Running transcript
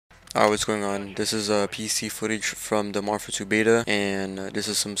What's going on? This is PC footage from the MW2 beta, and this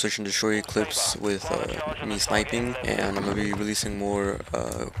is some search and destroy clips with me sniping, and I'm going to be releasing more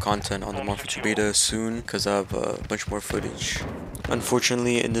content on the MW2 beta soon because I have a bunch more footage.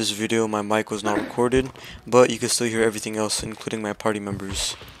 Unfortunately, in this video my mic was not recorded, but you can still hear everything else, including my party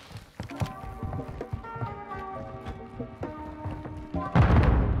members.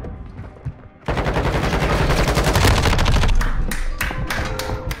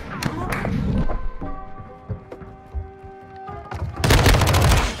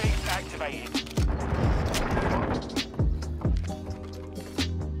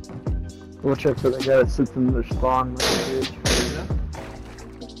 We'll check for the guy that sits in the spawn bridge.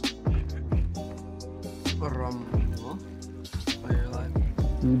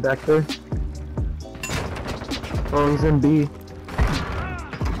 You back there? Oh, he's in B.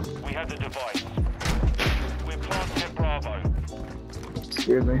 We have the device. We're planting at Bravo.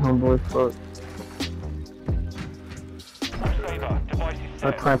 Scared me, homeboy. Fuck. Saber, device is set.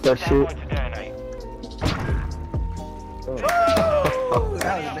 I plant that shit. Oh,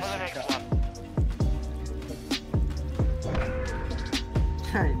 that was a mission.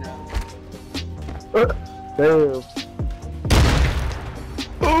 I know. Damn.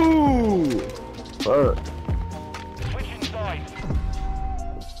 Ooh! Fuck. Switching sides.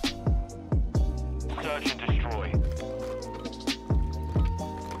 Search and destroy.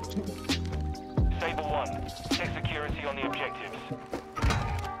 Saber 1, check security on the objectives.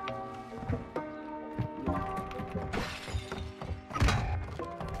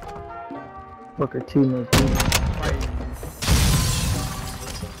 Fuck, our team is good.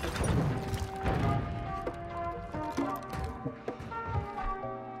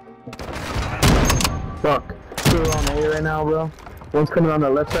 Fuck. Two on A right now, bro. One's coming on the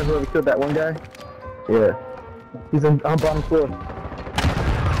left side, whoever killed that one guy. Yeah. He's on bottom floor.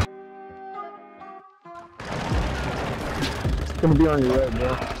 It's gonna be on your right,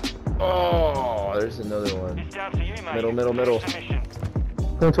 bro. Oh, there's another one. It's down to you, mate. Middle. Finish the mission.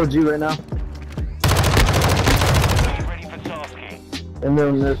 Going towards you right now. Are you ready for tasking? And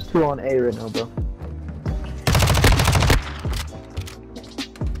then there's two on A right now, bro.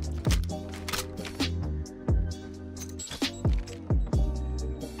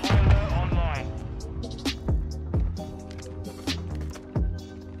 Pilot online.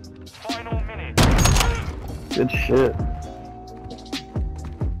 Final minute. Good shit.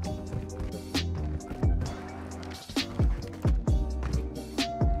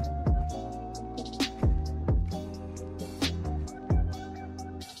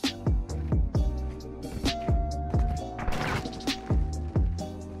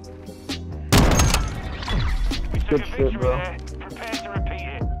 Good shit, bro. Prepare to repeat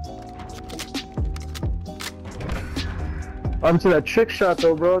it. I'm to that trick shot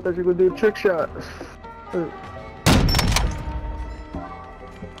though, bro. I thought you were gonna do a trick shot.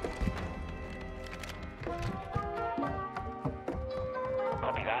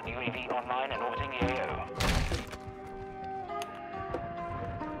 Copy that. UAV online and orbiting the AO.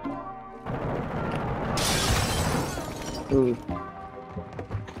 Ooh.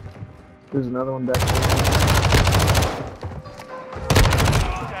 There's another one back there.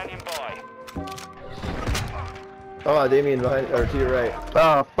 Standing by. Oh, Damien behind, or to your right.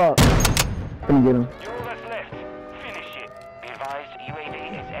 Ah, fuck. Couldn't get him. You're all that's left. Finish it. Be advised, UAV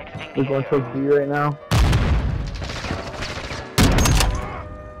is exiting We're the going AO. towards B right now.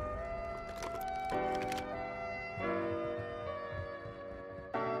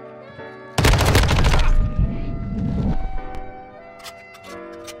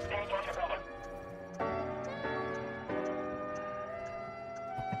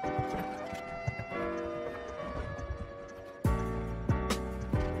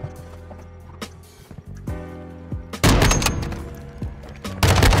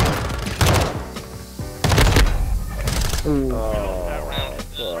 Ooh. Oh,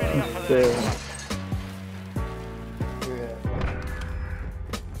 There.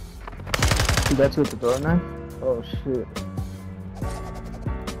 That's with the door knife? Oh shit.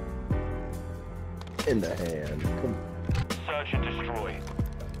 in the hand. Come Search and destroy.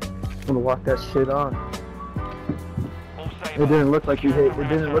 I'm gonna walk that shit on. All It Saber. didn't look like you hit. It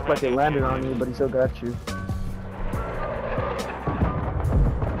didn't look like it landed on you, but he still got you. Go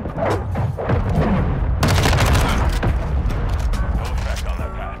back on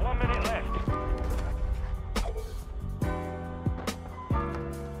that path. 1 minute left.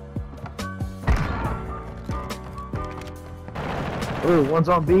 Ooh, one's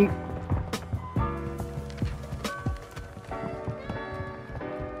on beat.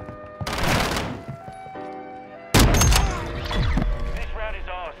 This round is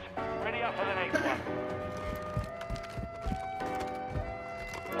ours.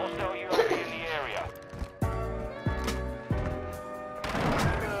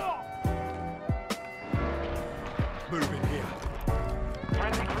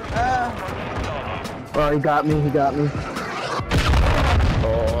 Oh, he got me.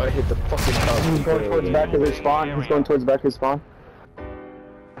 Oh, I hit the fucking top. He's going towards the back of his spawn.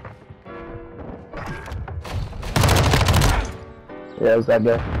 Yeah, it was that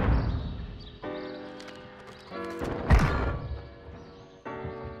guy.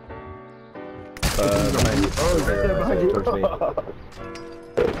 Behind you. Oh, Behind you. Towards me.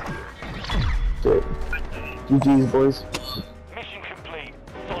 Shit. GG's, boys. Mission complete.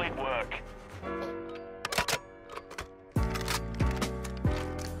 Solid work.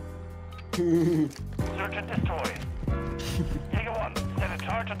 Search and destroy. Tiger 1, set a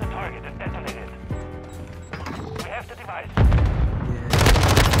charge on the target and detonate it. We have the device.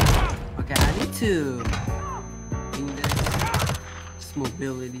 Yeah. Okay, I need to index this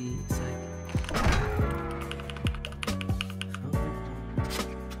mobility. It's like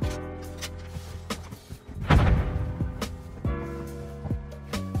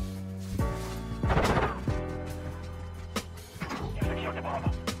You secured the bomb.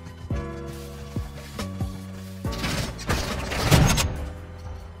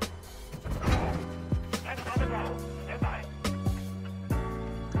 Stand on the ground. Stand by.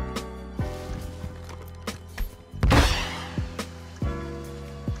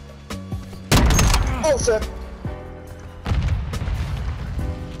 Oh, shit.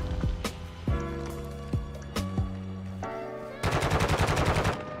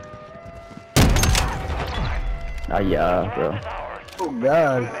 Ah, yeah, bro. Oh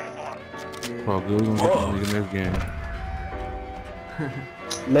god. Oh, good. We're gonna get this game.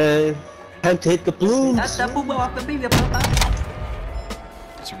 Man, time to hit the balloons. tapo bawah ke bibir apa?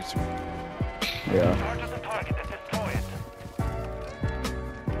 Yeah. Charge on the target and destroy it.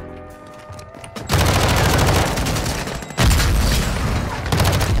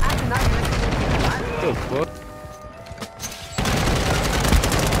 What the fuck?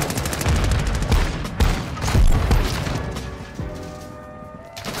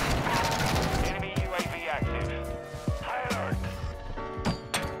 Enemy UAV active. High alert.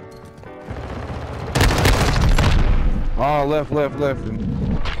 Oh, left.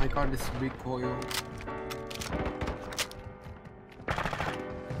 My god, this recoil.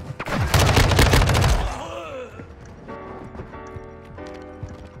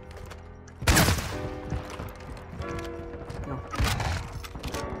 No.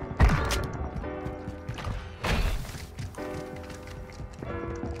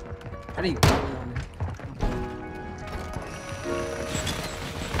 I didn't go on it.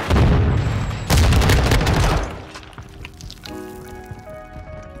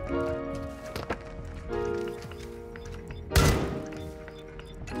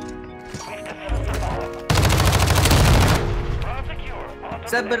 Bomb secure. On to the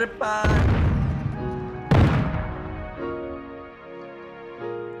Sabar next. pa.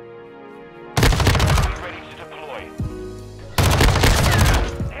 Be ready to deploy.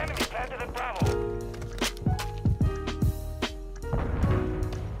 The enemy planted at Bravo.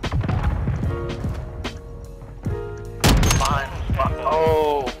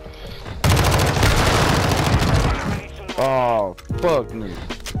 Oh. Ready to launch. Oh, fuck me.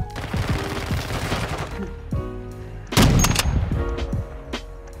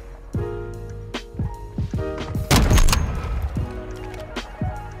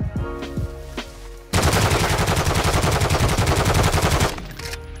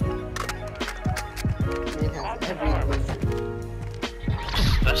 It has everything.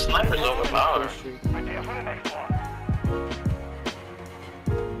 That sniper's overpowered. Prepare for the next one.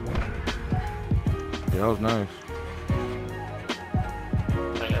 Yeah, that was nice.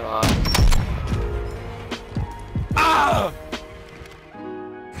 Ain't gonna lie.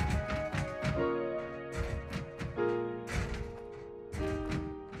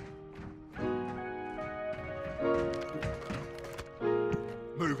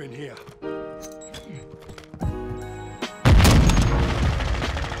 Move in here.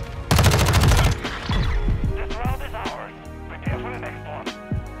 This round is ours. Prepare for the next one.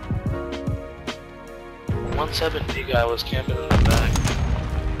 170 guy was camping in the back.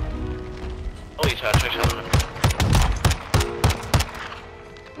 Oh, he's hot. Check out him.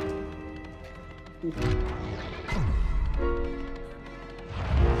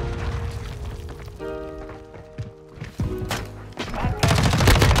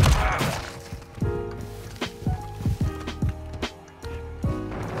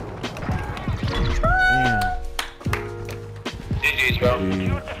 Damn. GG's, bro.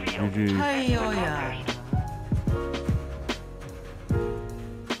 GG. Hey, oh yeah.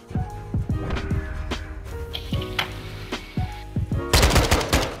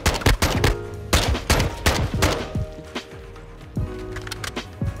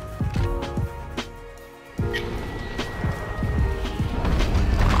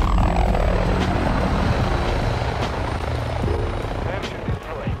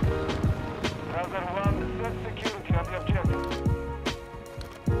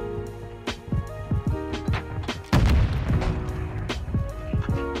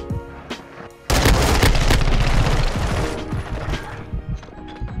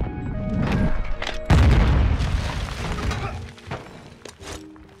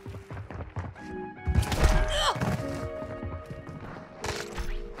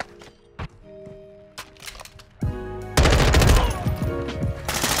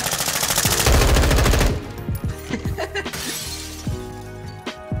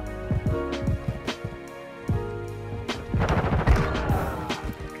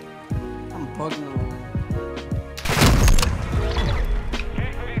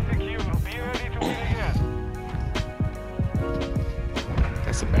 Gateway secure. Be ready to move again.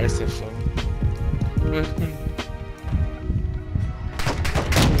 That's immersive, fool.